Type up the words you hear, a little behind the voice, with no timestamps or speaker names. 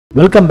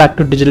Welcome back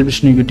to Digital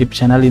Vishnu YouTube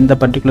channel. In the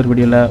particular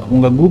video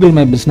உங்க Google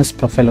My Business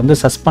profile வந்து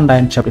suspend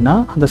ஆயிருச்சு அப்படினா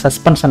அந்த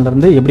சஸ்பென்ஷன்ல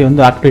இருந்து எப்படி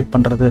வந்து ஆக்டிவேட்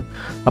பண்றது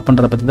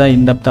அப்படின்றத பத்தி தான்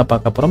இன் டெப்தா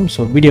பார்க்க போறோம்.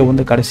 சோ வீடியோ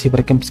வந்து கடைசி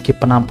வரைக்கும் ஸ்கிப்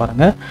பண்ணாம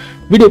பாருங்க.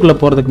 வீடியோக்குள்ள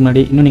போறதுக்கு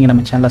முன்னாடி இன்னும் நீங்க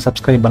நம்ம சேனலை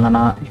சப்ஸ்கிரைப்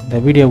பண்ணலனா இந்த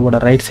வீடியோவோட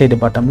ரைட் சைடு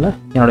பாட்டம்ல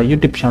என்னோட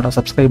YouTube சேனலோட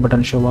சப்ஸ்கிரைப்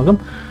பட்டன் ஷோ ஆகும்.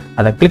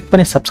 அதை கிளிக்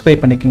பண்ணி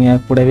சப்ஸ்கிரைப் பண்ணிக்கங்க.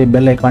 கூடவே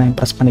பெல் ஐகானையும்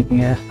பிரஸ்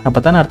பண்ணிக்கங்க.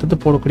 அப்பதான் அடுத்து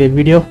போடக்கூடிய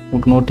வீடியோ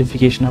உங்களுக்கு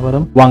நோட்டிஃபிகேஷன்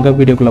வரும். வாங்க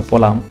வீடியோக்குள்ள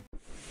போலாம்.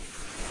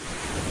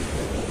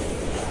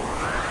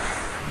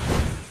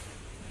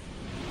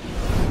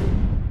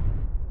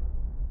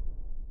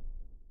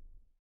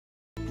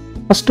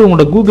 First,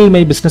 உங்களோட Google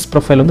My Business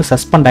profile வந்து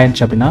சஸ்பெண்ட்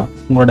ஆயிடுச்சு அப்படின்னா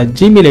உங்களோட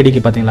Gmail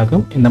ஐடிக்கு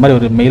பாத்தீங்களாக்கும் இந்த மாதிரி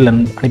ஒரு மெயில்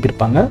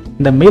அனுப்பியிருப்பாங்க.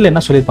 இந்த மெயில்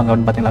என்ன சொல்லியிருப்பாங்க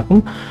அப்படின்னு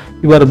பாத்தீங்களாக்கும்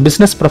your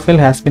business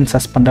profile has been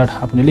suspended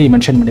அப்படின்னு சொல்லி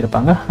மென்ஷன்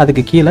பண்ணியிருப்பாங்க.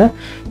 அதுக்கு கீழே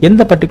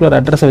எந்த பர்டிகுலர்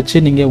அட்ரஸை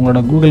வச்சு நீங்கள்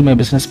உங்களோட Google My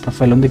Business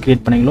profile வந்து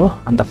கிரியேட் பண்ணீங்களோ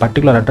அந்த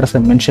பர்டிகுலர்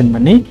அட்ரஸை மென்ஷன்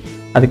பண்ணி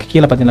அதுக்கு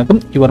கீழே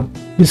பார்த்தீங்கன்னாக்கும் your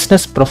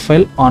business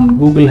profile on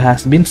Google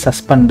has been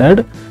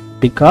suspended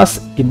because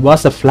it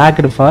was a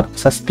ஃபிளாக்டு for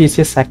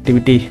suspicious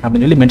activity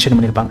அப்படின்னு சொல்லி மென்ஷன்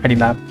பண்ணியிருப்பாங்க.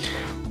 அப்படிங்களா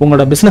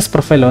உங்களோட பிஸ்னஸ்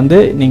ப்ரொஃபைல் வந்து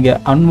நீங்கள்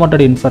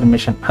அன்வான்ட்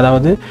இன்ஃபர்மேஷன்,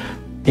 அதாவது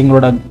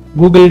எங்களோட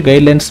கூகுள்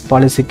கைட்லைன்ஸ்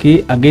பாலிசிக்கு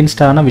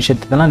அகெயின்ஸ்டான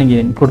விஷயத்தெல்லாம்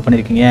நீங்கள் இன்க்ளூட்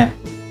பண்ணியிருக்கீங்க,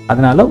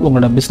 அதனால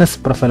உங்களோட பிஸ்னஸ்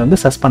ப்ரொஃபைல் வந்து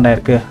சஸ்பெண்ட்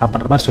ஆயிருக்கு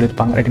அப்படின்ற மாதிரி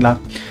சொல்லியிருப்பாங்க. ரைட்டுங்களா?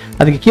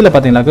 அதுக்கு கீழே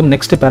பார்த்தீங்கன்னாக்கும்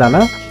நெக்ஸ்ட் பேரால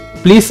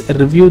please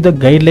review the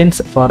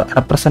guidelines for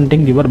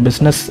representing your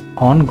business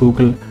on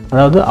Google,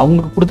 அதாவது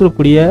அவங்க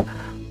கொடுத்துருக்கூடிய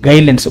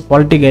கைட்லைன்ஸ்,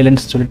 குவாலிட்டி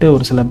கைட்லைன்ஸ் சொல்லிட்டு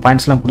ஒரு சில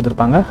பாயிண்ட்ஸ்லாம்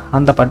கொடுத்துருப்பாங்க.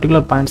 அந்த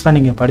பர்டிகுலர் பாயிண்ட்ஸ்லாம்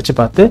நீங்கள் படித்து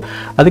பார்த்து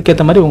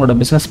அதுக்கேற்ற மாதிரி உங்களோட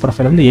பிஸ்னஸ்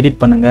ப்ரொஃபைல் வந்து எடிட்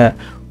பண்ணுங்கள்.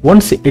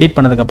 ஒன்ஸ் எடிட்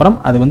பண்ணதுக்கப்புறம்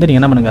அது வந்து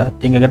நீங்கள் என்ன பண்ணுங்கள்,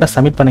 எங்ககிட்ட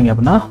சப்மிட் பண்ணிங்க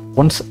அப்படின்னா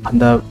ஒன்ஸ்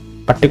அந்த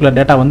பர்டிகுலர்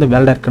டேட்டா வந்து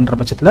வேலிடாக இருக்குன்ற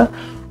பட்சத்தில்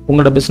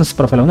உங்களோட பிஸ்னஸ்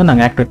ப்ரொஃபைல் வந்து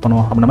நாங்கள் ஆக்டிவேட்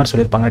பண்ணுவோம் அப்படின்ற மாதிரி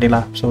சொல்லியிருப்பாங்க.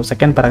 அப்படிங்களா? ஸோ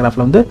செகண்ட்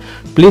பேராகிராஃபில் வந்து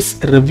please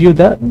review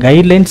the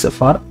guidelines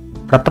for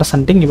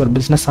representing your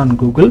business on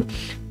Google.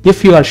 If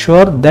you are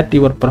sure that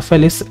your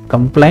profile is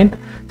compliant,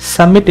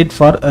 submit it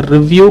for a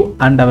review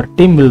and our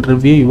team will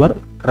review your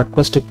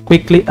request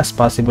quickly as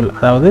possible.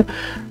 அதாவது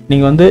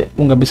நீங்கள் வந்து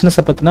உங்கள்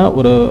பிஸ்னஸை பற்றின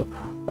ஒரு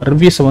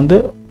ரிவ்யூஸை வந்து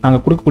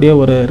நாங்கள் கொடுக்கக்கூடிய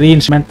ஒரு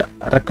ரீஇன்ஸ்டேட்மெண்ட்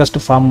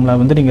ரெக்வஸ்ட் ஃபார்மில்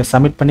வந்து நீங்கள்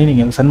சப்மிட் பண்ணி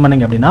நீங்கள் சென்ட்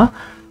பண்ணிங்க அப்படின்னா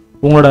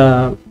உங்களோட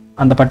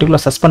அந்த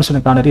பர்டிகுலர்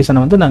சஸ்பென்ஷனுக்கான ரீசனை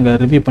வந்து நாங்கள்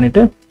ரிவ்யூ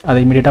பண்ணிவிட்டு அதை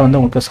இமீடியட்டாக வந்து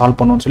உங்களுக்கு சால்வ்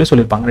பண்ணுவோம்னு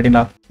சொல்லியிருப்பாங்க.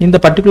 ரைட்டுங்களா? இந்த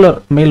பர்டிகுலர்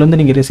மெயில் வந்து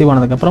நீங்கள் ரிசீவ்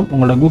ஆனதுக்கப்புறம்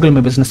உங்களோட Google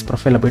My Business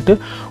ப்ரொஃபைலில் போய்ட்டு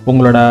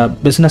உங்களோட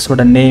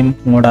பிஸ்னஸோட நேம்,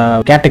 உங்களோட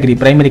category,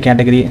 primary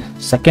category,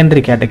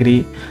 secondary category,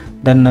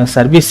 தென்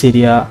சர்வீஸ்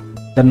ஏரியா,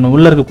 தென்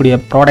உள்ளே இருக்கக்கூடிய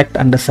ப்ராடக்ட்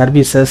அண்ட்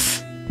சர்வீசஸ்,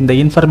 இந்த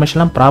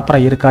இன்ஃபர்மேஷன்லாம்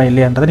ப்ராப்பராக இருக்கா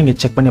இல்லையான்றதை நீங்கள்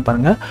செக் பண்ணி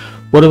பாருங்கள்.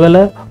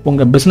 ஒருவேளை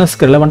உங்கள்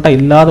பிஸ்னஸ்க்கு ரிலவெண்ட்டாக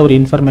இல்லாத ஒரு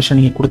இன்ஃபர்மேஷன்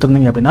நீங்கள்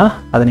கொடுத்துருந்தீங்க அப்படின்னா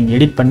அதை நீங்கள்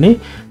எடிட் பண்ணி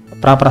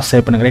ப்ராப்பராக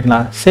சேவ் பண்ணுங்க. ரைட்டுங்களா?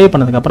 சேவ்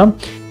பண்ணதுக்கப்புறம்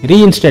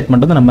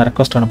ரீஇன்ஸ்டேட்மெண்ட் வந்து நம்ம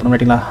ரெக்வஸ்ட் அனுப்பணும்.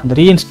 ரைட்டுங்களா? அந்த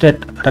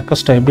ரீஇன்ஸ்டேட்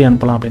ரெக்வஸ்ட்டை எப்படி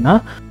அனுப்பலாம் அப்படின்னா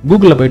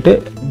கூகுளில் போயிட்டு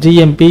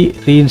GMB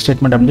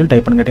ரீஇன்ஸ்டேட்மெண்ட் அப்படின்னு சொல்லி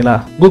டைப் பண்ணுங்க. ரைட்டுங்களா?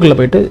 கூகுளில்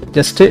போயிட்டு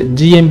ஜஸ்ட்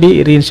GMB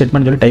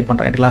ரீஇன்ஸ்டேட்மெண்ட் சொல்லி டைப்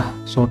பண்ணுறேன். ரைட்டுங்களா?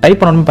 ஸோ டைப்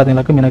பண்ணணும்னு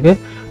பார்த்தீங்கன்னாக்கும் எனக்கு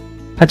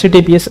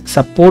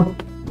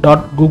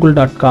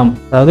https://support.google.com,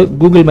 அதாவது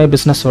Google My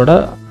Businessோட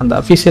அந்த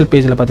அஃபிஷியல்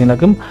பேஜில்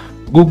பார்த்தீங்கன்னாக்கும்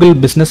Google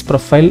Business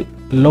Profile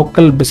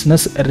local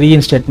business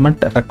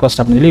ரீஇன்ஸ்டேட்மெண்ட் request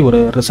அப்படின்னு சொல்லி ஒரு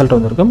ரிசல்ட்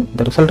வந்துருக்கும்.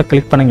 இந்த ரிசல்ட்டை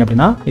கிளிக் பண்ணிங்க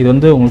அப்படின்னா இது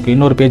வந்து உங்களுக்கு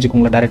இன்னொரு பேஜுக்கு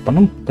உங்களை டைரக்ட்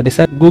பண்ணும். That is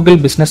Google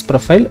Business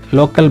Profile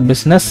local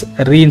business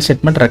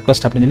ரீஇன்ஸ்டேட்மெண்ட்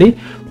request அப்படின்னு சொல்லி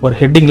ஒரு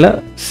ஹெட்டிங்கில்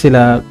சில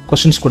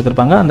கொஸ்டின்ஸ்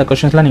கொடுத்துருப்பாங்க. அந்த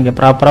கொஸ்டின்ஸ்லாம் நீங்கள்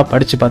ப்ராப்பராக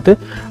படித்து பார்த்து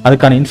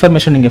அதுக்கான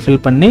இன்ஃபர்மேஷன் நீங்கள்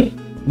ஃபில் பண்ணி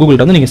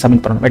கூகுள்கிட்ட வந்து நீங்கள்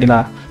சப்மிட் பண்ணணும்.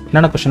 ரைட்டுங்களா?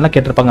 என்னென்ன கொஸ்டின்லாம்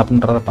கேட்டிருப்பாங்க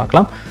அப்படின்றத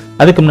பார்க்கலாம்.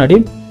 அதுக்கு முன்னாடி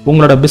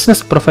உங்களோட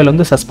பிஸ்னஸ் ப்ரொஃபைல்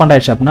வந்து சஸ்பெண்ட்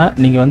ஆயிடுச்சு அப்படின்னா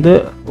நீங்கள் வந்து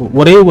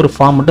ஒரே ஒரு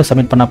ஃபார்ம் மட்டும்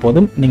சப்மிட் பண்ணால்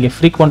போதும். நீங்கள்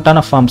ஃப்ரீக்வெண்ட்டான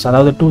ஃபார்ம்ஸ்,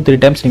 அதாவது 2-3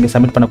 டைம்ஸ் நீங்கள்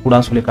சப்மிட்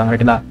பண்ணக்கூடாதுன்னு சொல்லியிருக்காங்க.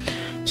 ரைட்டுங்களா?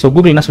 ஸோ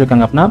கூகுள் என்ன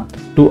சொல்லியிருக்காங்க அப்படின்னா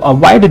to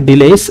avoid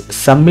delays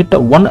submit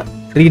 1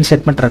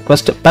 ரீஇன்ஸ்டேட்மெண்ட்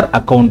request per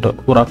account.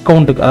 ஒரு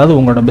அக்கௌண்ட்டுக்கு, அதாவது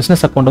உங்களோட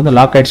பிஸ்னஸ் அக்கௌண்ட் வந்து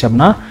லாக் ஆயிடுச்சு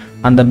அப்படின்னா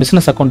அந்த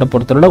பிஸ்னஸ் அக்கௌண்ட்டை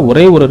பொறுத்தவரை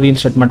ஒரே ஒரு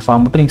ரீஇன்ஸ்டேட்மெண்ட்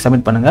ஃபார்ம் மட்டும் நீங்கள்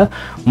சப்மிட் பண்ணுங்கள்.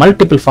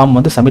 மல்டிபிள் ஃபார்ம்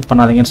வந்து சப்மிட்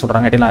பண்ணாதீங்கன்னு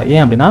சொல்கிறாங்க. ரைட்டுங்களா?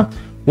 ஏன் அப்படின்னா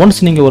ஒன்ஸ்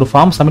நீங்கள் ஒரு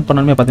ஃபார்ம் சப்மிட்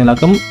பண்ணணுமே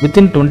பார்த்தீங்கன்னாக்கும்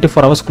வித்தின்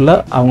 24 ஹவர்ஸ்க்குள்ளே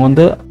அவங்க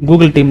வந்து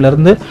கூகுள்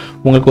டீம்லேருந்து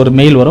உங்களுக்கு ஒரு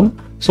மெயில் வரும்.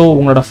 ஸோ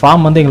உங்களோட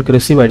ஃபார்ம் வந்து எங்களுக்கு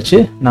ரிசீவ் ஆயிடுச்சு,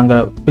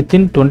 நாங்கள்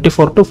வித்தின்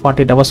 24 to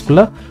 48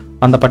 ஹவர்ஸ்க்குள்ளே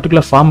அந்த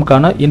பர்டிகுலர்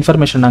ஃபார்முக்கான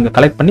இன்ஃபர்மேஷன் நாங்கள்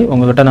கலெக்ட் பண்ணி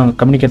உங்ககிட்ட நாங்கள்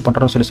கம்யூனிகேட்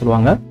பண்ணுறோம்னு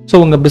சொல்லுவாங்க. ஸோ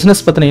உங்கள்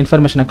பிஸ்னஸ் பற்றின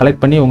இன்ஃபர்மேஷனை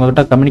கலெக்ட் பண்ணி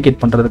உங்ககிட்ட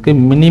கம்யூனிகேட் பண்ணுறதுக்கு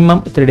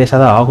மினிமம் 3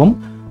 டேஸாக தான் ஆகும்.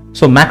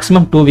 ஸோ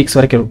மேக்ஸிமம் 2 வீக்ஸ்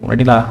வரைக்கும் இருக்கும்.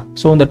 ரைட்டுங்களா?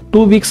 ஸோ இந்த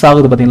 2 வீக்ஸ்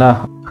ஆகுது பார்த்தீங்களா,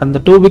 அந்த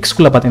 2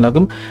 வீக்ஸ்க்குள்ளே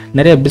பார்த்தீங்கன்னாக்கும்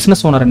நிறைய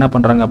பிஸ்னஸ் ஓனர் என்ன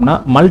பண்ணுறாங்க அப்படின்னா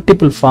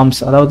மல்டிபிள் ஃபார்ம்ஸ்,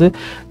 அதாவது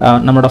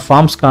நம்மளோட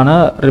ஃபார்ம்ஸ்க்கான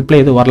ரிப்ளை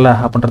எதுவும் வரல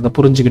அப்படின்றத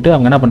புரிஞ்சுக்கிட்டு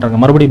அவங்க என்ன பண்ணுறாங்க,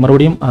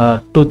 மறுபடியும்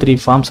 2-3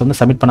 ஃபார்ம்ஸ் வந்து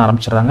சப்மிட் பண்ண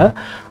ஆரம்பிச்சிடுறாங்க.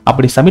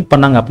 அப்படி சப்மிட்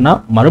பண்ணாங்க அப்படின்னா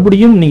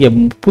மறுபடியும் நீங்கள்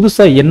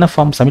புதுசாக என்ன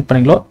ஃபார்ம் சப்மிட்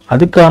பண்ணீங்களோ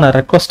அதுக்கான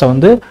ரெக்வஸ்ட்டை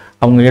வந்து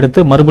அவங்க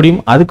எடுத்து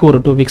மறுபடியும் அதுக்கு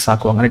ஒரு 2 வீக்ஸ்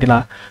ஆக்குவாங்க. ரைட்டுங்களா?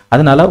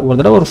 அதனால ஒரு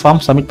தடவை ஒரு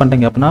ஃபார்ம் சப்மிட்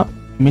பண்ணுறீங்க அப்படின்னா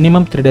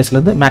மினிமம் 3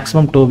 டேஸ்லேருந்து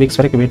மேக்ஸிமம் 2 வீக்ஸ்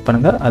வரைக்கும் வெயிட்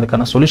பண்ணுங்கள்.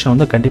 அதுக்கான சொல்யூஷன்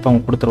வந்து கண்டிப்பாக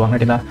அவங்க கொடுத்துருவாங்க.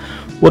 ரைட்டா?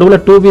 ஒருவேளை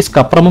 2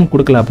 வீக்ஸ்க்கு அப்புறமும்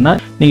கொடுக்கல அப்படின்னா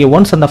நீங்கள்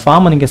ஒன்ஸ் அந்த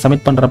ஃபார்மை நீங்கள்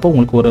சப்மிட் பண்ணுறப்போ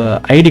உங்களுக்கு ஒரு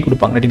ஐடி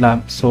கொடுப்பாங்க. ரைட்டா?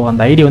 ஸோ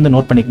அந்த ஐடி வந்து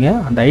நோட் பண்ணிக்கங்க.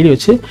 அந்த ஐடி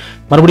வச்சு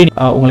மறுபடியும்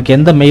உங்களுக்கு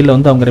எந்த மெயிலில்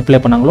வந்து அவங்க ரிப்ளை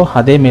பண்ணாங்களோ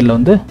அதே மெயிலில்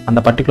வந்து அந்த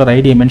பர்டிகுலர்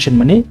ஐடியை மென்ஷன்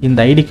பண்ணி இந்த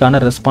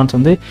ஐடிக்கான ரெஸ்பான்ஸ்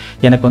வந்து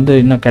எனக்கு வந்து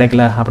இன்னும்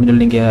கிடைக்கல அப்படின்னு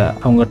சொல்லி நீங்கள்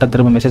அவங்ககிட்ட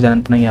திரும்ப மெசேஜ்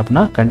அனுப்புனீங்க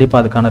அப்படின்னா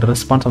கண்டிப்பாக அதுக்கான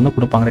ரெஸ்பான்ஸ் வந்து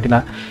கொடுப்பாங்க.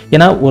 ரைட்டா?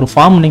 ஏன்னா ஒரு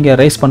ஃபார்ம் நீங்கள்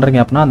ரைஸ் பண்ணுறீங்க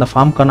அப்படின்னா அந்த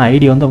ஃபார்முக்கான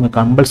ஐடி வந்து அவங்க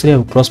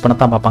கம்பல்சரியாக க்ளோஸ் பண்ண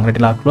தான் பார்ப்பாங்க.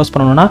 ரைட்டா? க்ளோஸ்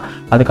பண்ணணும்னா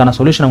அதுக்கான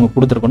சொல்யூஷன் அவங்க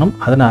கொடுத்துருக்கணும்.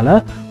 அதனால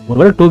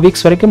ஒருவேளை 2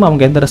 வீக்ஸ் வரைக்கும்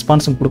அவங்க எந்த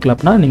ரெஸ்பான்ஸும் கொடுக்கல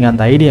அப்படின்னா நீங்கள்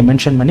அந்த ஐடியை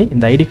மென்ஷன் பண்ணி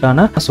இந்த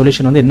ஐடிக்கான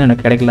சொல்யூஷன் வந்து என்ன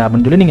எனக்கு கிடைக்கல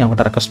அப்படின்னு சொல்லி நீங்கள்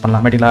அவங்ககிட்ட ரெக்வஸ்ட்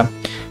பண்ணலாம். ரைட்டா?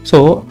 ஸோ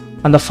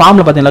அந்த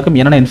ஃபார்மில் பார்த்தீங்கன்னாக்கும்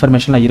என்னென்ன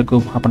இன்ஃபர்மேஷன்லாம்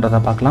இருக்கும் அப்படின்றத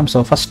பார்க்கலாம். So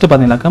first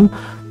பார்த்தீங்கன்னாக்கும்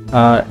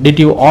did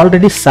you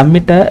already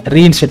submit a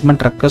reinstatement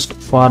request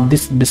for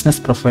this business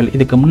profile?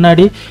 இதுக்கு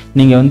முன்னாடி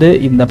நீங்கள் வந்து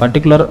இந்த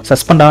பர்டிகுலர்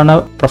சஸ்பெண்ட் ஆன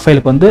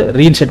ப்ரொஃபைலுக்கு வந்து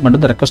ரீஇன்ஸ்டேட்மெண்ட்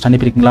வந்து ரெக்வஸ்ட்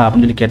அனுப்பியிருக்கீங்களா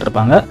அப்படின்னு சொல்லி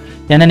கேட்டிருப்பாங்க.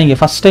 ஏன்னா நீங்கள்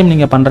ஃபஸ்ட் டைம்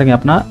நீங்கள் பண்ணுறீங்க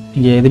அப்படின்னா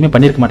நீங்கள் எதுவுமே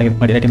பண்ணியிருக்க மாட்டேங்க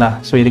முன்னாடி. ரைட்டுங்களா?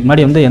 ஸோ இதுக்கு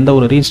முன்னாடி வந்து எந்த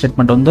ஒரு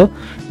ரீஇன்ஸ்டேட்மெண்ட் வந்து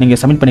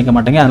நீங்கள் சப்மிட் பண்ணிக்க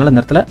மாட்டீங்க. அதனால்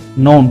இந்த இடத்துல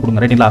நோன்னு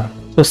கொடுங்க. ரைட்டுங்களா?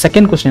 ஸோ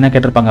செகண்ட் கொஸ்டின் என்ன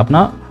கேட்டிருப்பாங்க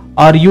அப்படின்னா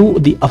are you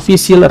the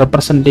official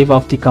representative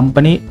of the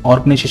company,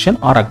 organization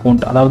or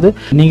account? அதாவது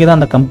நீங்க தான்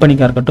அந்த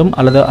கம்பெனிக்கா இருக்கட்டும்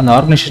அல்லது அந்த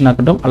ஆர்கனைசேஷனா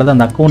இருக்கட்டும் அல்லது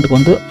அந்த அக்கௌண்ட்டுக்கு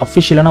வந்து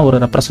அஃபிஷியலான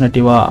ஒரு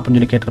ரெப்ரசன்டேட்டிவா அப்படின்னு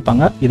சொல்லி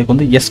கேட்டிருப்பாங்க. இதுக்கு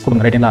வந்து எஸ்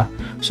கொடுங்க. ரைட்டுங்களா?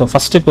 ஸோ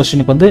ஃபர்ஸ்ட்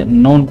கொஸ்டினுக்கு வந்து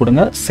நோன்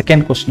கொடுங்க.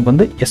 செகண்ட் கொஸ்டினுக்கு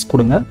வந்து எஸ்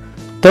கொடுங்க.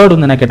 தேர்ட்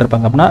வந்து என்ன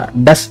கேட்டிருப்பாங்க அப்படின்னா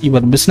டஸ்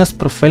your business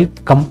profile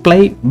comply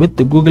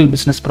with Google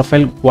business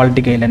profile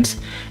quality guidelines?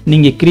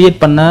 நீங்கள் கிரியேட்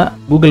பண்ண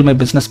கூகுள் மை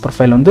பிஸ்னஸ்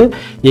ப்ரொஃபைல் வந்து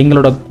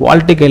எங்களோட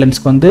குவாலிட்டி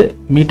கைட்லைன்ஸ்க்கு வந்து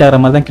மீட் ஆகிற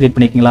மாதிரி தான் கிரியேட்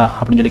பண்ணிக்கிங்களா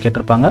அப்படின்னு சொல்லி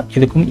கேட்டிருப்பாங்க.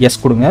 இதுக்கும்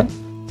எஸ் கொடுங்க.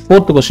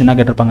 ஃபோர்த் கொஸ்டின் என்ன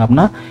கேட்டிருப்பாங்க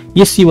அப்படின்னா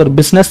is your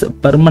business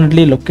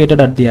permanently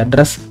located at the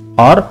address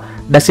R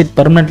does it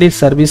permanently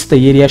service the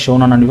area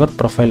shown on your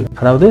profile?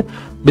 அதாவது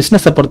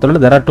பிஸ்னஸை பொறுத்தவரை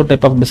there are two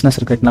type of business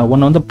இருக்குங்களா?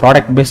 ஒன்று வந்து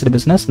ப்ராடக்ட் பேஸ்டு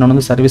பிஸ்னஸ், இன்னொன்று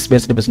வந்து சர்வீஸ்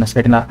பேஸ்டு பிஸ்னஸ்.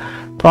 ரைட்டுங்களா?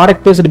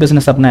 Product based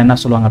business அப்படின்னா என்ன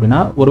சொல்லுவாங்க அப்படின்னா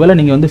ஒருவேளை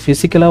நீங்கள் வந்து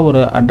ஃபிசிக்கலாக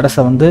ஒரு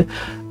அட்ரஸை வந்து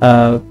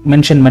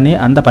மென்ஷன் பண்ணி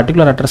அந்த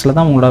பர்டிகுலர் அட்ரஸில்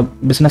தான் உங்களோட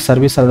பிஸ்னஸ்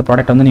சர்வீஸ் அந்த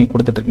ப்ராடக்ட் வந்து நீங்கள்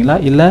கொடுத்துட்ருக்கீங்களா,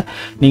 இல்லை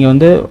நீங்கள்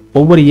வந்து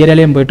ஒவ்வொரு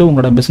ஏரியாலையும் போயிட்டு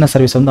உங்களோட பிஸ்னஸ்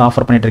சர்வீஸ் வந்து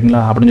ஆஃபர்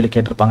பண்ணிட்டுருக்கீங்களா அப்படின்னு சொல்லி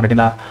கேட்டிருப்பாங்க.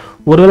 ரைட்டுங்களா?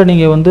 ஒருவேளை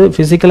நீங்கள் வந்து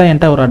ஃபிசிக்கலாக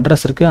என்கிட்ட ஒரு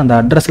அட்ரஸ் இருக்குது, அந்த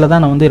அட்ரஸில்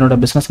தான் நான் வந்து என்னோட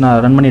பிஸ்னஸ் நான்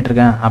ரன் பண்ணிட்டு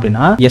இருக்கேன்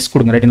அப்படின்னா எஸ்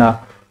கொடுங்க. ரைட்டுங்களா?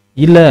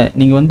 இல்லை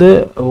நீங்கள் வந்து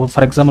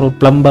ஃபார் எக்ஸாம்பிள் ஒரு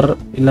பிளம்பர்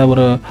இல்லை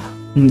ஒரு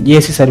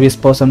ஏசி சர்வீஸ்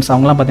பர்சன்ஸ்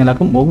அவங்களாம்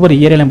பார்த்தீங்கன்னாக்கும் ஒவ்வொரு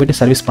ஏரியாலையும் போயிட்டு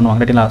சர்வீஸ் பண்ணுவாங்க.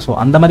 ரைட்டுங்களா? ஸோ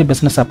அந்த மாதிரி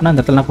பிஸ்னஸ் அப்படின்னா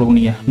இந்த இடத்துல கொடுக்கும்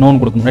நீங்கள் நோன்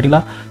கொடுக்கணும்.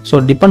 ரைட்டுங்களா? So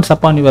depends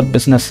upon your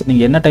business,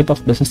 நீங்கள் என்ன டைப்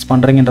ஆஃப் பிஸ்னஸ்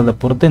பண்ணுறீங்கன்றதை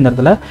பொறுத்து இந்த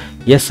இடத்துல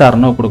எஸ் ஆர்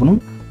நோ கொடுக்கணும்.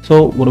 ஸோ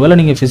ஒருவேளை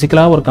நீங்கள்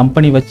ஃபிசிக்கலாக ஒரு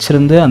கம்பெனி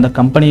வச்சிருந்து அந்த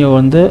கம்பெனியை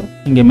வந்து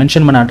நீங்கள்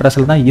மென்ஷன் பண்ண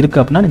அட்ரஸில் தான்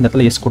இருக்குது அப்படின்னா இந்த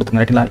இடத்துல எஸ்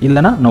கொடுத்துங்க. ரைட்டுங்களா?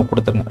 இல்லைனா நோ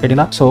கொடுத்துருங்க.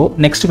 ரைட்டுங்களா? ஸோ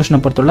நெக்ஸ்ட்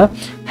கொஸ்டினை பொறுத்தவரை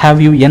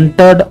have you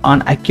entered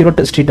on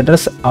accurate street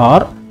address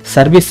R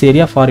service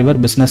area for your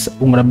business?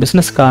 உங்களோட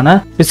பிஸ்னஸ்க்கான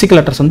பிசிக்கல்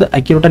அட்ரஸ் வந்து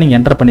அக்யூரேட்டாக நீங்கள்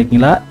என்டர்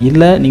பண்ணிருக்கீங்களா,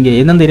 இல்லை நீங்கள்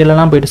எந்தெந்த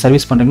ஏரியாலாம் போயிட்டு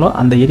சர்வீஸ் பண்ணுறீங்களோ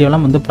அந்த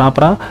ஏரியாலாம் வந்து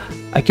ப்ராப்பராக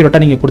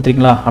அக்யூரேட்டாக நீங்கள்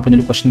கொடுத்துருக்கீங்களா அப்படின்னு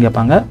சொல்லி கொஸ்டின்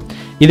கேட்பாங்க.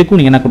 இதுக்கும்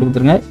நீங்கள் என்ன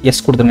கொடுத்துருங்க?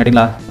 எஸ் கொடுத்துருங்க.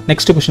 ரைட்டுங்களா?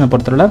 நெக்ஸ்ட் கொஸ்டினை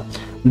பொறுத்தவரை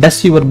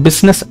டஸ் your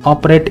business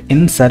operate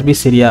in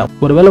service area?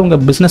 ஒருவேளை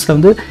உங்கள் பிஸ்னஸில்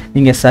வந்து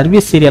நீங்கள்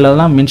சர்வீஸ்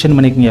ஏரியாலலாம் மென்ஷன்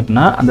பண்ணியிருக்கீங்க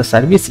அப்படின்னா அந்த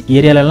சர்வீஸ்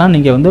ஏரியாலலாம்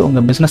நீங்கள் வந்து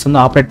உங்கள் பிஸ்னஸ்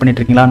வந்து ஆப்ரேட்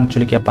பண்ணிட்டு இருக்கீங்களான்னு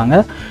சொல்லி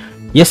கேட்பாங்க.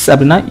 எஸ்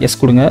அப்படின்னா எஸ்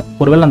கொடுங்க.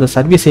 ஒருவேளை அந்த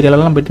சர்வீஸ்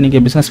ஏரியாலலாம் போயிட்டு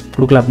நீங்கள் பிஸ்னஸ்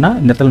கொடுக்கல அப்படின்னா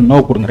இந்த இடத்துல நோ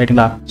கொடுங்க.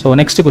 ரைட்டுங்களா? ஸோ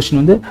நெக்ஸ்ட் கொஸ்டின்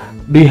வந்து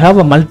to you have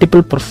a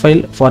multiple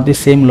profile for the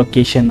same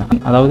location?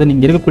 அதாவது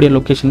நீங்கள் இருக்கக்கூடிய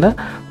லொக்கேஷனில்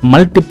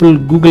multiple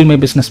Google my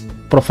business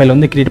profile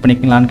வந்து கிரியேட்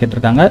பண்ணிக்கலான்னு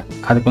கேட்டிருக்காங்க.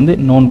 அதுக்கு வந்து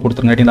நோன்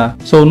கொடுத்துருங்க. ரைட்டுங்களா?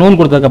 ஸோ நோன்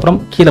கொடுத்ததுக்கப்புறம்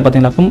கீழே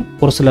பார்த்தீங்கன்னாக்கும்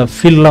ஒரு சில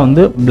ஃபீல்டெலாம்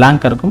வந்து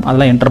பிளாங்காக இருக்கும்,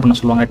 அதெல்லாம் என்டர் பண்ண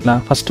சொல்லுவாங்க. ரைட்டுங்களா?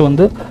 ஃபஸ்ட்டு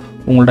வந்து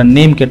உங்களோட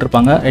நேம்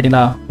கேட்டிருப்பாங்க.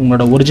 ரைட்டுங்களா?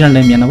 உங்களோட ஒரிஜினல்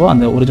நேம் என்னவோ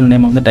அந்த ஒரிஜினல்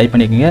நேம் வந்து டைப்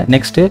பண்ணிக்கோங்க.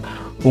 நெக்ஸ்ட்டு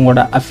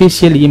உங்களோட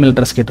அஃபிஷியல் இமெயில்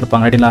அட்ரஸ்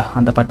கேட்டிருப்பாங்க. ரைட்டுங்களா?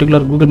 அந்த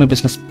particular Google my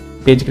business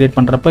page create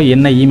பண்ணுறப்ப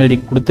என்ன இமெயில் ஐடி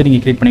கொடுத்து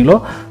நீங்கள் கிரியேட் பண்ணீங்களோ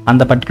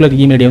அந்த பர்டிகுலர்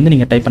இமெயில் ஐடி வந்து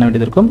நீங்கள் டைப் பண்ண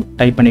வேண்டியது இருக்கும்.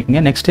 டைப்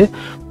பண்ணிக்கோங்க. Next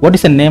what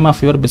is the name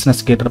of your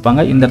business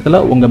கேட்டிருப்பாங்க. இந்த இடத்துல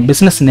உங்கள்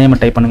பிஸ்னஸ் நேமை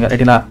டைப் பண்ணுங்க.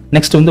 ரைட்டுங்களா?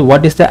 நெக்ஸ்ட் வந்து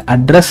what is the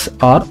address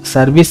R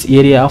service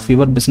area of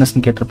your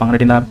பிஸ்னஸ்ன்னு கேட்டிருப்பாங்க.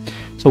 ரைட்டுங்களா?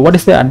 So what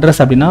is the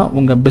address அப்படின்னா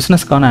உங்கள்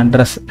பிஸ்னஸ்க்கான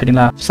அட்ரஸ்.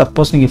 ரைட்டுங்களா?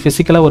 சப்போஸ் நீங்கள்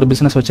ஃபிசிக்கலாக ஒரு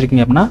பிஸ்னஸ்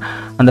வச்சிருக்கீங்க அப்படின்னா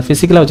அந்த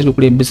ஃபிசிக்கலாக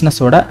வச்சிருக்கக்கூடிய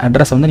பிஸ்னஸோட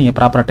அட்ரஸ் வந்து நீங்கள்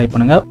ப்ராப்பராக டைப்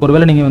பண்ணுங்கள்.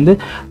 ஒருவேளை நீங்கள் வந்து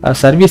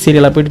சர்வீஸ்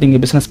ஏரியாவில் போயிட்டு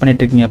நீங்கள் பிஸ்னஸ்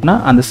பண்ணிட்டு இருக்கீங்க அப்படின்னா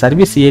அந்த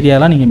சர்வீஸ்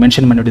ஏரியாலாம் நீங்கள்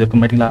மென்ஷன் பண்ண வேண்டியது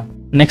இருக்கும். ரைட்டுங்களா?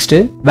 Next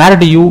where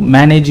to you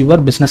manage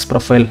your business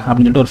profile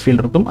அப்படின்னு சொல்லிட்டு ஒரு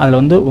ஃபீல்ட் இருக்கும். அதில்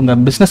வந்து உங்கள்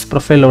பிஸ்னஸ்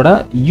ப்ரொஃபைலோட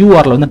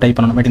யூஆர்ல வந்து டைப்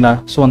பண்ணணும். ரைட்டுங்களா?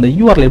 ஸோ அந்த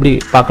யூஆர்ல எப்படி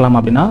பார்க்கலாம்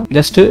அப்படின்னா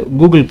ஜஸ்ட்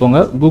கூகுள் போங்க.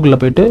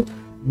 கூகுளில் போயிட்டு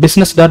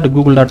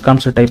business.google.com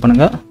டைப்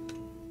பண்ணுங்க.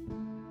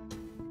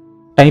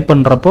 டைப்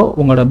பண்ணுறப்போ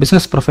உங்களோட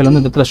பிஸ்னஸ் ப்ரொஃபைல் வந்து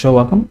இந்த இடத்துல ஷோ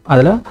ஆகும்.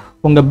 அதில்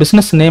உங்கள்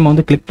பிஸ்னஸ் நேம்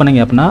வந்து கிளிக் பண்ணீங்க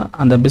அப்படின்னா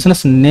அந்த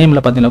பிஸ்னஸ் நேமில்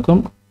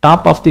பார்த்தீங்கன்னாக்கும்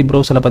டாப் ஆஃப் தி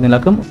ப்ரௌசரில்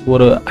பார்த்தீங்கன்னாக்கும்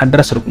ஒரு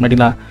அட்ரஸ் இருக்கும்.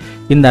 ரைட்டுங்களா?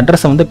 இந்த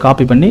அட்ரஸை வந்து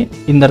காப்பி பண்ணி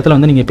இந்த இடத்துல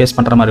வந்து நீங்கள் பேஸ்ட்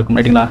பண்ணுற மாதிரி இருக்கும்.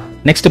 ரைட்டுங்களா?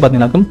 Next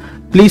பார்த்தீங்கன்னாக்கும்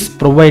please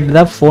provide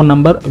the phone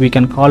number we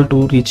can call to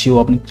reach you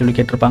அப்படின்னு சொல்லி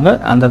கேட்டிருப்பாங்க.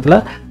 அந்த இடத்துல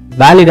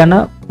வேலிடான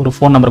ஒரு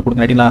ஃபோன் நம்பர்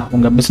கொடுங்க. ரைட்டுங்களா?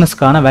 உங்கள்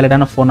பிஸ்னஸ்க்கான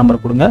வேலிடான ஃபோன் நம்பர்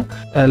கொடுங்க.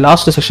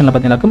 லாஸ்ட் செக்ஷனில்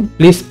பார்த்தீங்கன்னாக்கும்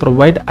please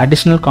provide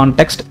additional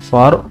context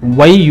for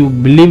why you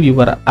believe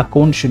your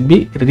account should be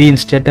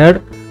reinstated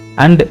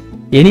and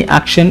any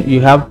action you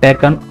have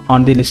taken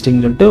on the listing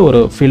சொல்லிட்டு ஒரு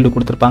ஃபீல்டு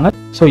கொடுத்துருப்பாங்க.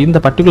 ஸோ இந்த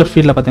பர்டிகுலர்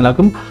ஃபீல்டில்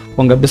பார்த்தீங்கன்னாக்கும்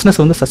உங்கள் பிஸ்னஸ்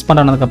வந்து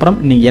சஸ்பெண்ட் ஆனதுக்கப்புறம்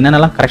நீங்கள்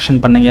என்னென்னலாம் கரெக்ஷன்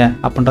பண்ணீங்க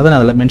அப்படின்றத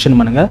அதில் மென்ஷன்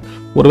பண்ணுங்கள்.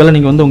 ஒருவேளை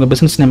நீங்கள் வந்து உங்கள்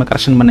பிஸ்னஸ் நேமை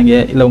கரெக்ஷன் பண்ணீங்க,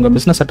 இல்லை உங்கள்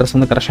பிஸ்னஸ் அட்ரஸ்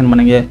வந்து கரெக்ஷன்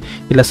பண்ணீங்க,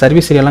 இல்லை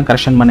சர்வீஸ் ஏரியாலாம்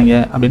கரெக்ஷன் பண்ணீங்க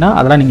அப்படின்னா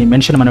அதெல்லாம் நீங்கள்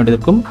மென்ஷன் பண்ண வேண்டியது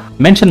இருக்கும்.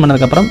 மென்ஷன்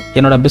பண்ணதுக்கப்புறம்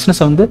என்னோட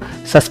பிஸ்னஸை வந்து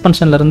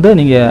சஸ்பென்ஷன்லேருந்து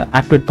நீங்கள்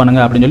ஆக்டிவேட்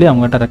பண்ணுங்கள் அப்படின்னு சொல்லி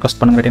அவங்ககிட்ட ரெக்வஸ்ட்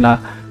பண்ணுங்க. கேட்டீங்களா?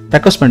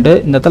 ரெக்வஸ்ட் பண்ணிட்டு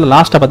இந்த இடத்துல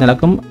லாஸ்ட்டாக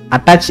பார்த்தீங்கன்னாக்கும்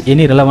அட்டாச்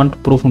எனி ரெலவெண்ட்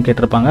ப்ரூஃப்னு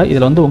கேட்டிருப்பாங்க.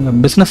 இதில் வந்து உங்கள்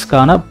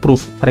பிஸ்னஸ்க்கான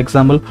ப்ரூஃப், ஃபார்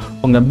எக்ஸாம்பிள்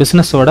உங்கள்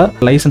பிஸ்னஸோட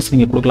லைசன்ஸ்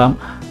நீங்கள் கொடுக்கலாம்,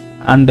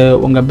 அண்டு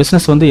உங்கள்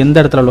பிஸ்னஸ் வந்து எந்த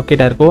இடத்துல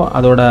லொக்கேட் ஆயிருக்கோ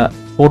அதோட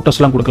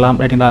ஃபோட்டோஸ்லாம் கொடுக்கலாம்.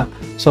 ரைட்டுங்களா?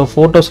 ஸோ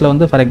ஃபோட்டோஸில்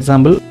வந்து ஃபார்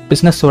எக்ஸாம்பிள்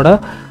பிஸ்னஸோட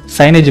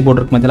சைனேஜ் போர்டு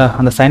இருக்கும் பார்த்தீங்களா,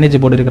 அந்த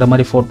சைனேஜ் போர்டு இருக்கிற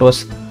மாதிரி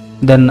ஃபோட்டோஸ்.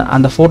 தென்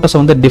அந்த ஃபோட்டோஸை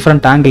வந்து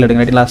டிஃப்ரெண்ட் ஆங்கிள்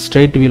எடுங்க. ரைட்டுங்களா?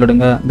 ஸ்ட்ரெயிட் வியூவில்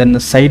எடுங்க, தென்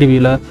சைடு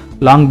வியூவில்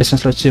லாங்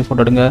டிஸ்டன்ஸில் வச்சு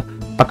ஃபோட்டோ எடுங்க,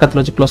 பக்கத்தில்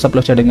வச்சு க்ளோஸ்அப்பில்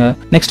வச்சு எடுங்க.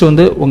 நெக்ஸ்ட்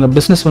வந்து உங்கள்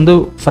பிஸ்னஸ் வந்து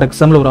ஃபார்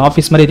எக்ஸாம்பிள் ஒரு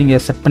ஆஃபீஸ் மாதிரி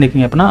நீங்கள் செட்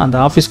பண்ணியிருக்கீங்க அப்படின்னா அந்த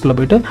ஆஃபீஸ்க்குள்ளே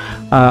போயிட்டு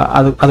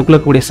அதுக்குள்ளே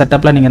கூடிய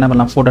செட்டப்பில் நீங்கள் என்ன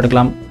பண்ணலாம், ஃபோட்டோ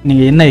எடுக்கலாம்.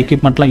 நீங்கள் என்ன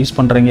எக்யூப்மெண்ட்லாம் யூஸ்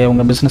பண்ணுறீங்க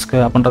உங்கள் பிஸ்னஸ்க்கு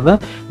அப்படின்றத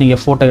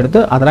நீங்கள் ஃபோட்டோ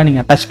எடுத்து அதெல்லாம்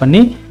நீங்கள் அட்டாச்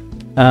பண்ணி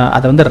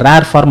அதை வந்து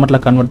ரேர்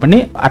ஃபார்மேட்டில் கன்வெர்ட் பண்ணி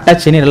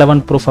அட்டாச் எனி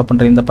ரெலவெண்ட் ப்ரூஃப்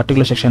அப்படின்ற இந்த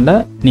பர்டிகுலர் செக்ஷனில்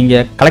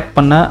நீங்கள் கலெக்ட்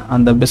பண்ண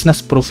அந்த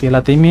பிஸ்னஸ் ப்ரூஃப்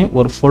எல்லாத்தையுமே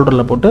ஒரு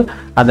ஃபோல்டரில் போட்டு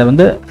அதை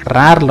வந்து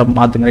ரேரில்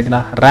மாற்றுங்க.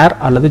 ரைட்டுங்களா? ரேர்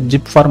அல்லது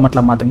ஜிப்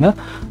ஃபார்மேட்டில் மாற்றுங்க.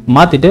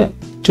 மாற்றிட்டு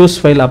சூஸ்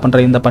ஃபைல் அப்படின்ற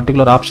இந்த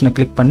பர்டிகுலர் ஆப்ஷனை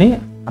கிளிக் பண்ணி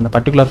அந்த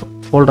பர்டிகுலர்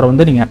ஃபோல்டரை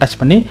வந்து நீங்கள் அட்டாச்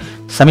பண்ணி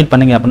சப்மிட்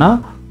பண்ணீங்க அப்படின்னா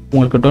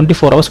உங்களுக்கு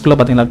 24 ஹவர்ஸ்க்குள்ளே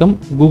பார்த்தீங்கன்னாக்கும்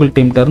கூகுள்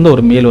டீம்கிட்டேருந்து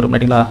ஒரு மெயில் வரும்.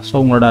 ரைட்டுங்களா? ஸோ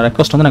உங்களோட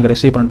ரெக்வஸ்ட் வந்து நாங்கள்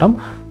ரிசீவ் பண்ணிட்டோம்,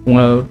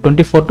 உங்கள்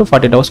 24 to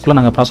 48 ஹவர்ஸ்க்குள்ளே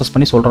நாங்கள் ப்ராசஸ்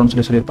பண்ணி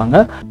சொல்கிறோம்னு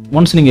சொல்லியிருப்பாங்க.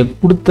 ஒன்ஸ் நீங்கள்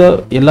கொடுத்த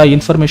எல்லா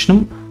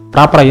இன்ஃபர்மேஷனும்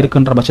ப்ராப்பராக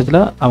இருக்குன்ற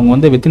பட்சத்தில் அவங்க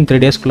வந்து வித்தின்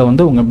 3 டேஸ்க்குள்ளே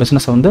வந்து உங்கள்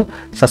பிஸ்னஸை வந்து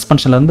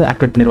சஸ்பென்ஷன்லேருந்து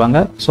ஆக்டிவேட் பண்ணிடுவாங்க.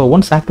 ஸோ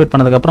ஒன்ஸ் ஆக்டிவேட்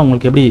பண்ணதுக்கப்புறம்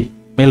உங்களுக்கு எப்படி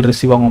மெயில்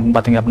ரிசீவ் ஆகும் அப்படின்னு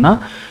பார்த்தீங்க அப்படின்னா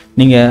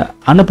நீங்கள்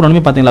அனுப்பணுமே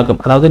பார்த்தீங்களாக்கும்,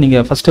 அதாவது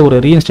நீங்கள் ஃபஸ்ட்டு ஒரு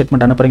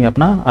ரீஇன்ஸ்டேட்மெண்ட் அனுப்புறீங்க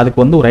அப்படின்னா அதுக்கு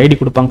வந்து ஒரு ஐடி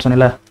கொடுப்பாங்கன்னு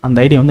சொன்னீங்களா, அந்த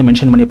ஐடியை வந்து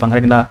மென்ஷன் பண்ணியிருப்பாங்க.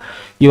 ரைட்டுங்களா?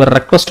 யுவர்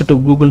ரெக்வஸ்ட் டு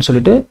கூகுள்னு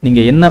சொல்லிட்டு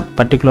நீங்கள் என்ன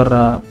பர்டிகுலர்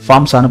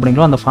ஃபார்ம்ஸ்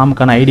அனுப்புறீங்களோ அந்த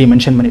ஃபார்முக்கான ஐடியை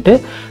மென்ஷன் பண்ணிவிட்டு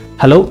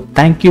hello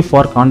thank you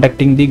for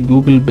contacting the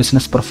Google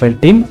business profile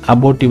team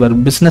about your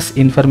business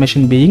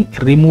information being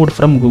removed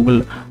from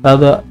Google.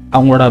 அதாவது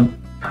அவங்களோட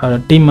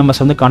டீம்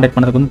மெம்பர்ஸ் வந்து காண்டாக்ட்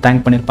பண்ணதுக்கு வந்து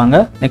தேங்க் பண்ணியிருப்பாங்க.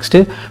 Next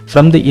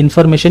from the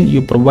information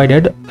you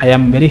provided I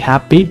am very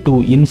happy to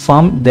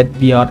inform that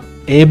we are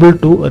able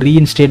to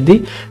reinstate the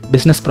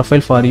business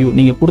profile for you.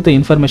 நீங்கள் கொடுத்த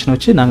information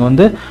வச்சு நாங்கள்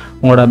வந்து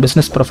உங்களோட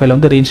பிஸ்னஸ் ப்ரொஃபைலை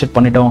வந்து ரீஇன்ஸ்டேட்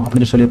பண்ணிட்டோம்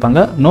அப்படின்னு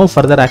சொல்லியிருப்பாங்க. No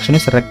further action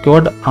is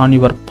required on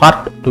your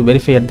part to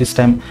verify at this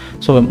time.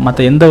 So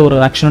மற்ற எந்த ஒரு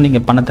ஆக்ஷனும்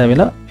நீங்கள் பண்ண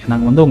தேவையில்லை,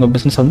 நாங்கள் வந்து உங்கள்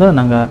பிஸ்னஸ் வந்து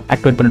நாங்கள்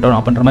ஆக்டிவேட் பண்ணிட்டோம்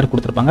அப்படின்ற மாதிரி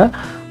கொடுத்துருப்பாங்க.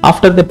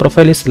 After the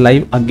profile is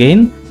live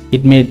again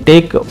it may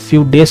take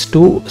few days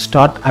to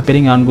start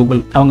appearing on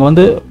Google. அவங்க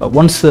வந்து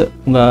ஒன்ஸ்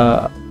உங்கள்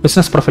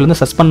பிஸ்னஸ் ப்ரொஃபைல்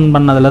வந்து சஸ்பெண்ட்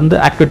பண்ணதுலேருந்து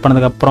ஆக்டிவேட்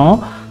பண்ணதுக்கப்புறம்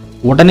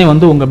உடனே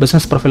வந்து உங்கள்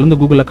பிஸ்னஸ் ப்ரொஃபைல் வந்து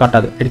கூகுளில்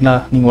காட்டாது. சரிங்களா?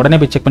 நீங்கள் உடனே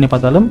போய் செக் பண்ணி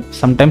பார்த்தாலும்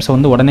சம்டைம்ஸ்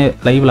வந்து உடனே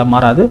லைவில்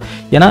மாறாது,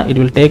 ஏன்னா it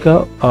will take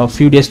a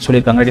few days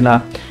சொல்லியிருக்காங்க. சரிங்களா?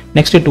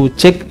 Next to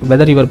check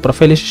weather your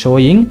profile is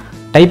showing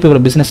type your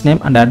business name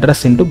and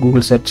address into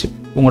Google search.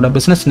 உங்களோட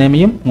பிஸ்னஸ்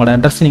நேமையும் உங்களோட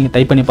அட்ரஸையும் நீங்கள்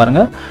டைப் பண்ணி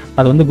பாருங்கள்,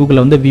 அது வந்து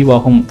கூகுளில் வந்து வியூ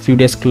ஆகும் ஃபியூ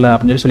டேஸ்க்குள்ள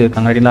அப்படின்னு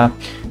சொல்லியிருக்காங்க. சரிங்களா?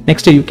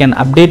 Next you can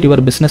update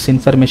your business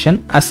information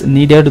as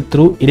needed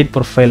through edit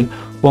profile.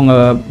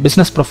 உங்கள்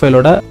பிஸ்னஸ்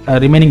ப்ரொஃபைலோட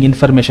ரிமைனிங்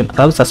இன்ஃபர்மேஷன்,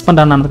 அதாவது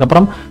சஸ்பெண்ட்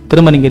ஆனதுக்கப்புறம்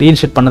திரும்ப நீங்கள்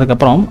ரீஇன்ஸ்டேட்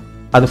பண்ணதுக்கப்புறம்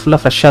அது ஃபுல்லாக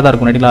ஃப்ரெஷ்ஷாக தான்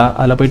இருக்கும். ரைட்டுங்களா?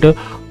 அதில் போய்ட்டு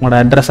உங்களோட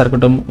அட்ரஸாக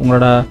இருக்கட்டும்,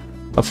 உங்களோட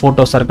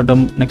ஃபோட்டோஸாக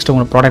இருக்கட்டும், நெக்ஸ்ட்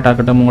உங்களோட ப்ராடக்டாக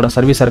இருக்கட்டும், உங்களோட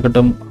சர்வீஸாக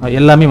இருக்கட்டும்,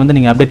 எல்லாமே வந்து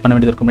நீங்கள் அப்டேட் பண்ண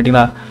வேண்டியது இருக்கும்.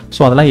 ரைட்டுங்களா?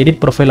 ஸோ அதெல்லாம்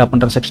எடிட் ப்ரொஃபைல்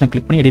அப்படின்ற செக்ஷனை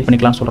கிளிக் பண்ணி எடிட்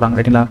பண்ணிக்கலாம் சொல்கிறாங்க.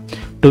 ரைட்டுங்களா?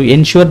 To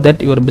ensure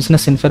that your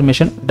business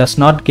information does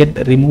not get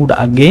removed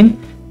again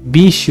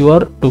B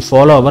sure to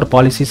follow our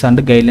policies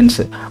and guidelines.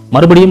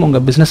 மறுபடியும்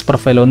உங்கள் பிஸ்னஸ்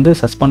ப்ரொஃபைல் வந்து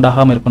சஸ்பெண்ட்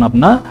ஆகாமல் இருக்கணும்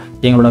அப்படின்னா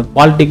எங்களோட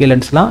குவாலிட்டி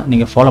கைட்லைன்ஸ்லாம்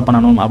நீங்கள் ஃபாலோ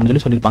பண்ணணும்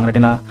அப்படின்னு சொல்லியிருப்பாங்க.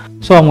 ரைட்டுங்களா?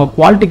 ஸோ அவங்க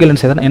குவாலிட்டி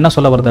கைட்லைன்ஸ் என்ன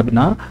சொல்ல வருது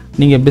அப்படின்னா,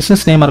 நீங்கள்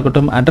பிஸ்னஸ் நேமாக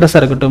இருக்கட்டும்,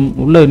 அட்ரஸாக இருக்கட்டும்,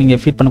 உள்ள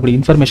நீங்கள் ஃபீட் பண்ணக்கூடிய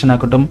இன்ஃபர்மேஷன்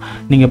ஆகட்டும்,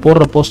 நீங்கள்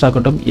போடுற போஸ்ட்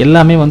ஆகட்டும்,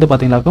 எல்லாமே வந்து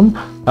பார்த்தீங்கன்னாக்கும்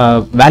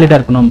வேலிடாக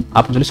இருக்கணும்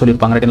அப்படின்னு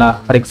சொல்லியிருப்பாங்க. ரைட்டுங்களா?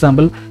 ஃபார்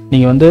எக்ஸாம்பிள்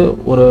நீங்கள் வந்து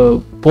ஒரு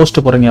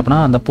போஸ்ட் போடுறீங்க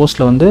அப்படின்னா அந்த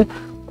போஸ்ட்டில் வந்து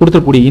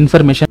கொடுத்துருக்கூடிய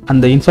இன்ஃபர்மேஷன்,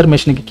 அந்த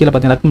இன்ஃபர்மேஷனுக்கு கீழே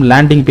பார்த்தீங்கன்னா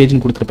லேண்டிங்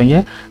பேஜ்னு கொடுத்துருப்பீங்க,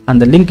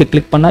 அந்த லிங்க்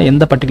கிளிக் பண்ணால்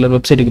எந்த பர்டிகுலர்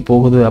வெப்சைட்டுக்கு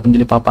போகுது அப்படின்னு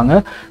சொல்லி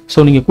பார்ப்பாங்க.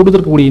 ஸோ நீங்கள்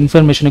கொடுத்துருக்கக்கூடிய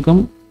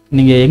இன்ஃபர்மேஷனுக்கும்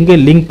நீங்கள் எங்கே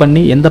லிங்க்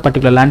பண்ணி எந்த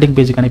பர்டிகுலர் லேண்டிங்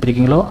பேஜுக்கு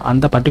அனுப்பியிருக்கீங்களோ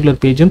அந்த பர்டிகுலர்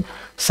பேஜும்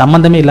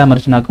சம்மந்தமே இல்லாமல்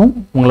இருந்துச்சுனாக்கும்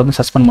உங்களை வந்து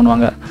சஸ்பெண்ட்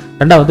பண்ணுவாங்க.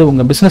 ரெண்டாவது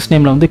உங்கள் பிஸ்னஸ்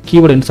நேமில் வந்து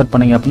கீவேர்டு இன்சர்ட்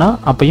பண்ணீங்க அப்படின்னா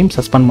அப்பையும்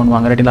சஸ்பெண்ட்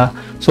பண்ணுவாங்க. ரைட்டுங்களா?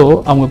 ஸோ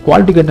அவங்க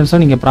குவாலிட்டி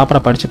கைட்லைன்ஸும் நீங்கள்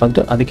ப்ராப்பராக படித்து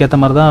பார்த்துட்டு அதுக்கேற்ற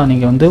மாதிரி தான்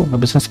நீங்கள் வந்து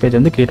உங்கள் பிஸ்னஸ் பேஜ்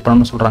வந்து கிரியேட்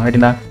பண்ணணும்னு சொல்கிறாங்க.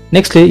 ரைட்டுங்களா?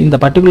 நெக்ஸ்ட் இந்த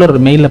பர்டிகுலர்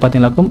மெயிலில்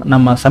பார்த்தீங்கன்னாக்கும்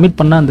நம்ம சப்மிட்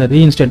பண்ண அந்த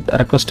ரீஇன்ஸ்டேட்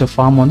ரெக்வஸ்ட்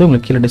ஃபார்ம் வந்து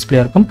உங்களுக்கு கீழே டிஸ்பிளே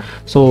இருக்கும்.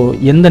 ஸோ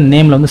எந்த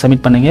நேமில் வந்து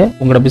சப்மிட் பண்ணீங்க,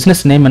 உங்களோட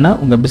பிஸ்னஸ் நேம் என்ன,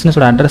 உங்கள்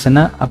பிஸ்னஸோட அட்ரஸ்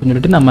என்ன அப்படின்னு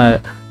சொல்லிட்டு நம்ம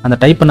அந்த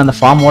டைப் பண்ண அந்த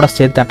ஃபார்மோட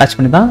சேர்த்து அட்டாச்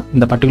பண்ணி தான்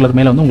இந்த பர்டிகுலர்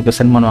மெயில் வந்து உங்களுக்கு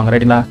சென்ட் பண்ணுவாங்க.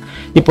 ரைட்டுங்களா?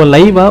 இப்போ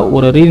லைவாக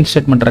ஒரு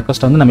ரீஇன்ஸ்டேட்மெண்ட்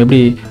ரெக்வஸ்ட் வந்து நம்ம எப்படி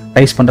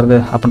ரைஸ் பண்ணுறது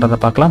அப்படின்றத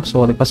பார்க்கலாம். ஸோ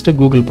அதுக்கு ஃபஸ்ட்டு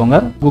கூகுள் போங்க.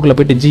 கூகுளில்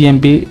போய்ட்டு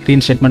GMB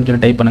ரீஇன்ஸ்டேட்மெண்ட்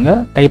சொல்லி டைப் பண்ணுங்கள்.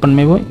 டைப்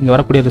பண்ணும்போது இங்கே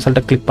வரக்கூடிய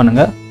ரிசல்ட்டை கிளிக்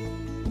பண்ணுங்கள்.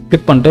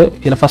 கிளிக் பண்ணிட்டு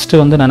இதில்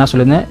ஃபஸ்ட்டு வந்து நான் என்ன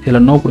சொல்லியிருந்தேன்,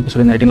 இதில் நோ கொடுக்க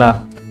சொல்லியிருந்தேன். ரைட்டுங்களா?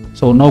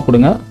 ஸோ நோ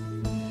கொடுங்க.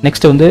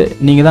 நெக்ஸ்ட் வந்து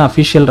நீங்கள் தான்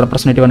அஃபிஷியல்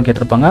ரெப்ரஸன்டேட்டிவ்னு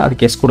கேட்டிருப்பாங்க,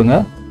 அதுக்கு எஸ் கொடுங்க.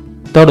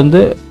 தேர்ட்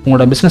வந்து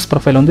உங்களோட பிஸ்னஸ்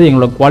ப்ரொஃபைல் வந்து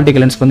எங்களோட குவாலிட்டி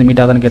கைட்லைன்ஸ்க்கு வந்து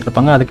மீட் ஆகுதான்னு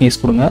கேட்டிருப்பாங்க, அதுக்கும்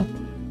எஸ் கொடுங்க.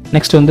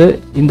 நெக்ஸ்ட் வந்து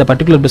இந்த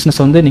பர்டிகுலர் பிஸ்னஸ்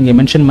வந்து நீங்கள்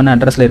மென்ஷன் பண்ண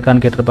அட்ரஸில்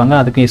இருக்கான்னு கேட்டிருப்பாங்க,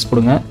 அதுக்கும் எஸ்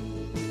கொடுங்க.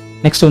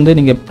 நெக்ஸ்ட் வந்து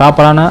நீங்கள்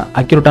ப்ராப்பரான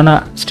அக்யூரேட்டான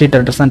ஸ்ட்ரீட்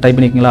அட்ரஸ் தான் டைப்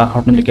பண்ணிக்கிங்களா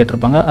அப்படின்னு சொல்லி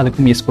கேட்டிருப்பாங்க,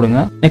 அதுக்கும் எஸ் கொடுங்க.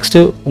 நெக்ஸ்ட்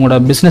உங்களோட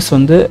பிஸ்னஸ்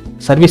வந்து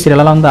சர்வீஸ்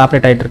ஏரியாலாம் வந்து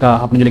ஆப்ரேட் ஆகிட்டு இருக்கா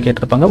அப்படின்னு சொல்லி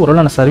கேட்டிருப்பாங்க.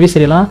 ஒருவேளை நான் சர்வீஸ்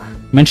ஏரியாலாம்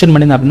மென்ஷன்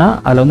பண்ணியிருந்தேன் அப்படின்னா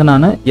அதில் வந்து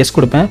நான் எஸ்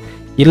கொடுப்பேன்,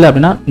 இல்லை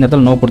அப்படின்னா இந்த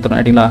இடத்துல நோ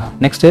கொடுத்துருவேன் ரைட்டுங்களா.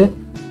 நெக்ஸ்ட்டு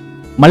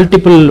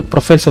மல்டிபிள்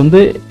ப்ரொஃபைல்ஸ் வந்து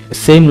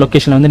சேம்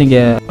லொக்கேஷனில் வந்து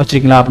நீங்கள்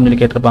வச்சுருக்கீங்களா அப்படின்னு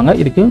சொல்லி கேட்டிருப்பாங்க,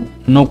 இதுக்கு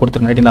நோ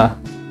கொடுத்துருங்க ரைட்டுங்களா.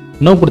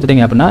 நோ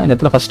கொடுத்துட்டீங்க அப்படின்னா இந்த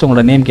இடத்துல ஃபஸ்ட்டு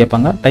உங்களோட நேம்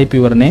கேட்பாங்க, டைப்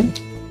யுவர் நேம்.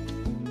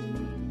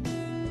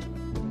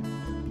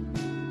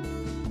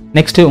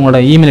 நெக்ஸ்ட்டு உங்களோட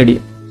இமெயில் ஐடி.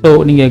 ஸோ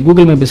நீங்கள்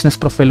கூகுள் மை பிஸ்னஸ்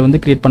ப்ரொஃபைல் வந்து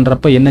கிரியேட்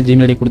பண்ணுறப்ப என்ன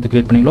ஜிமெயில் ஐடி கொடுத்து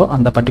கிரியேட் பண்ணீங்களோ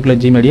அந்த பர்டிகுலர்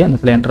ஜிமெயில் ஐடியை அந்த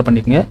இடத்துல என்டர்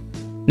பண்ணிக்கங்க.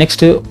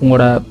 நெக்ஸ்ட்டு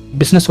உங்களோட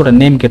பிஸ்னஸோட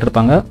நேம்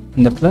கேட்டிருப்பாங்க,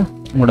 இந்த இடத்துல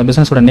உங்களோட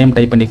பிஸ்னஸோட நேம்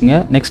டைப் பண்ணிக்கங்க.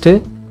 Next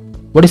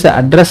what is the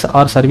address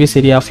R service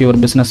area of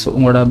your business,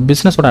 உங்களோட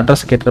பிஸ்னஸோட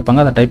அட்ரஸ்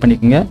கேட்டிருப்பாங்க, அதை டைப்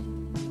பண்ணிக்கங்க.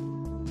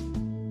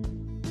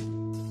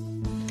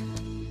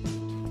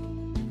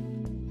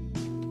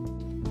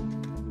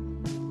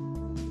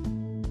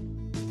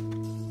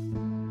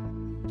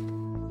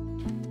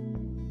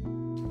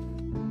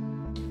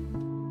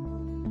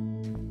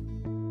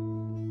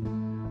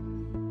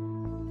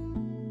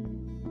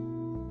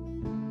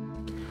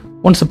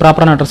 ஒன்ஸ்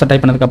ப்ராப்பரான அட்ரஸை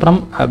டைப் பண்ணதுக்கப்புறம்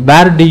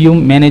வேர் to you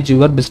manage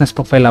your business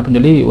profile அப்படின்னு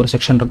சொல்லி ஒரு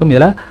செக்ஷன் இருக்கும்.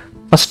 இதில்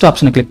ஃபஸ்ட்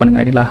ஆப்ஷனை கிளிக் பண்ணுங்க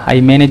ரைட்டுங்களா. ஐ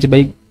manage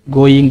by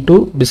going to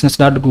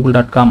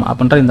business.google.com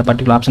அப்படின்ற இந்த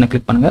பர்டிகுலர் ஆப்ஷனை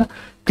கிளிக் பண்ணுங்க.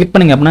 கிளிக்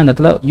பண்ணிங்க அப்படின்னா இந்த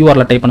இடத்துல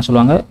யூஆரில் டைப் பண்ண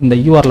சொல்லுவாங்க. இந்த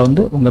யூஆரில்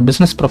வந்து உங்கள்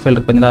பிஸ்னஸ் ப்ரொஃபைல்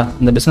இருக்கு பார்த்தீங்களா,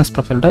 இந்த பிஸ்னஸ்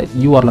ப்ரொஃபைலோட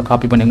யூஆரில்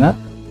காப்பி பண்ணுங்க.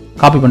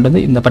 காப்பி பண்ணிட்டு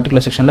வந்து இந்த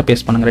பர்டிகுலர் செக்ஷனில்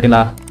பேஸ்ட் பண்ணுங்க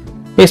ரைட்டுங்களா.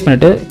 பேஸ்ட்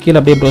பண்ணிட்டு கீழே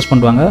அப்படியே ப்ரௌஸ்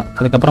பண்ணுவாங்க.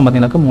 அதுக்கப்புறம்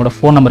பார்த்தீங்கன்னா உங்களோட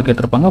ஃபோன் நம்பர்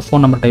கேட்டிருப்பாங்க,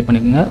 ஃபோன் நம்பர் டைப்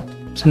பண்ணிக்கோங்க.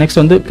 ஸோ நெக்ஸ்ட்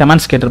வந்து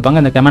கமெண்ட்ஸ் கேட்டிருப்பாங்க.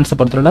 இந்த கமெண்ட்ஸை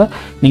பொறுத்தவரை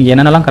நீங்கள்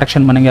என்னென்னலாம்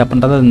கரெக்ஷன் பண்ணுங்க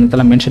அப்படின்றத இந்த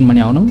இடத்துல மென்ஷன்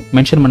பண்ணி ஆகணும்.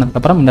 மென்ஷன்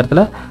பண்ணதுக்கப்புறம் இந்த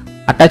இடத்துல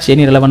அட்டாச்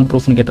எனி ரெலவென்ட்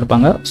ப்ரூஃப்னு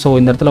கேட்டிருப்பாங்க. ஸோ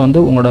இந்த இடத்துல வந்து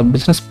உங்களோட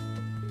பிஸ்னஸ்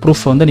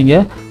ப்ரூஃப் வந்து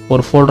நீங்கள்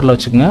ஒரு ஃபோல்டரில்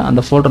வச்சுக்கோங்க.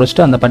 அந்த ஃபோல்டர்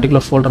வச்சுட்டு அந்த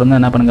பர்டிகுலர் ஃபோல்டர் வந்து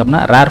என்ன பண்ணுங்க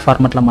அப்படின்னா ரேர்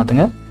ஃபார்மெட்டில்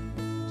மாற்றுங்க.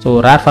 ஸோ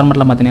ரேர்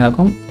ஃபார்மெட்டில்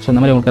மாற்றினீங்களாக்கும் ஸோ இந்த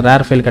மாதிரி உங்களுக்கு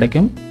ரேர் ஃபைல்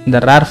கிடைக்கும். இந்த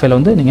ரேர் ஃபைலை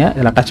வந்து நீங்கள்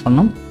இதில் அட்டாச்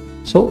பண்ணணும்.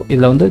 ஸோ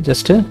இதில் வந்து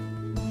ஜஸ்ட்டு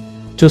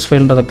சூஸ்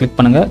ஃபைல்ன்றதை கிளிக்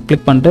பண்ணுங்கள்.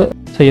 கிளிக் பண்ணிட்டு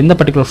ஸோ எந்த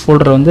பர்டிகுலர்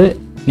ஃபோல்டரை வந்து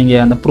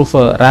நீங்கள் அந்த ப்ரூஃபை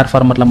ரேர்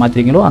ஃபார்மெட்டில்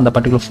மாற்றிங்களோ அந்த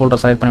பர்டிகுலர் ஃபோல்டர்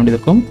செலக்ட் பண்ண வேண்டியது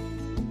இருக்கும்.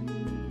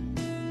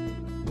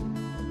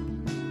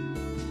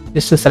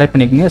 ஜஸ்ட் செலக்ட்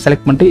பண்ணிக்கோங்க.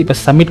 செலக்ட் பண்ணிட்டு இப்போ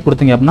சப்மிட்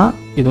கொடுத்தீங்க அப்படின்னா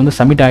இது வந்து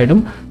சப்மிட்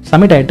ஆகிடும்.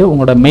 சப்மிட் ஆகிட்டு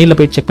உங்களோட மெயிலில்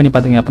போய் செக் பண்ணி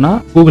பார்த்தீங்க அப்படின்னா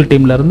கூகுள்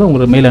டீம்லேருந்து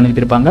உங்களுக்கு மெயில்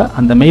அனுப்பியிருப்பாங்க.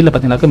 அந்த மெயிலில்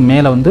பார்த்தீங்கன்னாக்க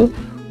மேலே வந்து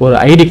ஒரு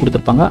ஐடி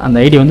கொடுத்துருப்பாங்க. அந்த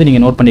ஐடி வந்து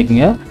நீங்கள் நோட்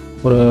பண்ணிக்கோங்க.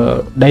 ஒரு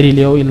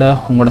டைரியிலையோ இல்லை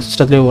உங்களோட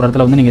சிஸ்டத்துலையோ ஒரு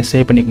இடத்துல வந்து நீங்கள்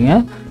சேவ் பண்ணிக்கோங்க.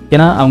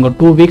 ஏன்னா அவங்க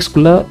 2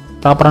 வீக்ஸ்க்குள்ளே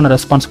ப்ராப்பரான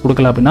ரெஸ்பான்ஸ்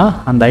கொடுக்கல அப்படின்னா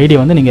அந்த ஐடியை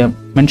வந்து நீங்கள்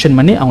மென்ஷன்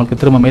பண்ணி அவங்களுக்கு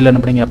திரும்ப மெயில்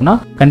அனுப்புறீங்க அப்படின்னா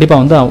கண்டிப்பாக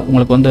வந்து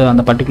உங்களுக்கு வந்து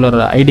அந்த பர்டிகுலர்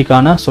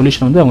ஐடிக்கான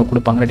சொல்யூஷன் வந்து அவங்க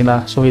கொடுப்பாங்க ரைட்டுங்களா.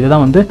 ஸோ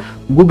இதுதான் வந்து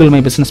கூகுள் மை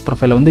பிஸ்னஸ்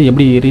ப்ரொஃபைலை வந்து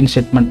எப்படி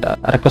ரீஇன்ஸ்டேட்மெண்ட்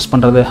ரெக்வஸ்ட்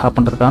பண்ணுறது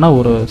அப்படின்றதுக்கான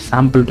ஒரு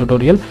சாம்பிள்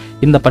டியூட்டோரியல்.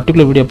 இந்த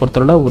பர்டிகுலர் வீடியோ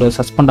பொறுத்தவரை ஒரு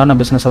சஸ்பெண்டான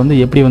பிஸ்னஸை வந்து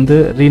எப்படி வந்து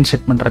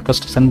ரீஇன்ஸ்டேட்மெண்ட்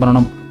ரெக்வஸ்ட் சென்ட்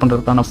பண்ணணும்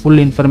அப்படின்றதுக்கான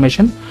ஃபுல்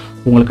இன்ஃபர்மேஷன்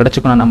உங்களுக்கு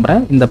கிடைச்சிக்கும் நான்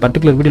நம்புறேன். இந்த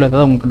பர்டிகுலர் வீடியோவில்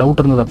ஏதாவது உங்களுக்கு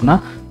டவுட் இருந்தது அப்படின்னா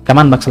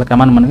கமெண்ட் பாக்ஸில்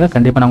கமெண்ட் பண்ணுங்கள்,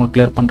 கண்டிப்பாக நான் உங்களுக்கு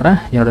கிளியர் பண்ணுறேன்.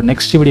 என்னோட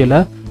நெக்ஸ்ட் வீடியோவில்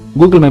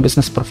கூகுள் மை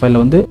பிஸ்னஸ்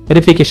ப்ரொஃபைலில் வந்து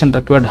வெரிஃபிகேஷன்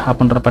ரெக்வயர்ட்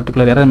அப்படின்ற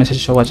பர்டிகுலர் எரர்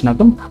மெசேஜ் ஷோ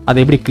ஆச்சுனாக்கும்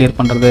அதை எப்படி கிளியர்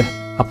பண்ணுறது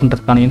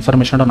அப்படின்றதுக்கான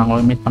இன்ஃபர்மேஷனோட நான்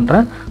உங்களை மீட்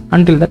பண்ணுறேன்.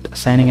 Until that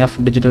signing off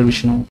digital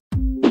Vishnu.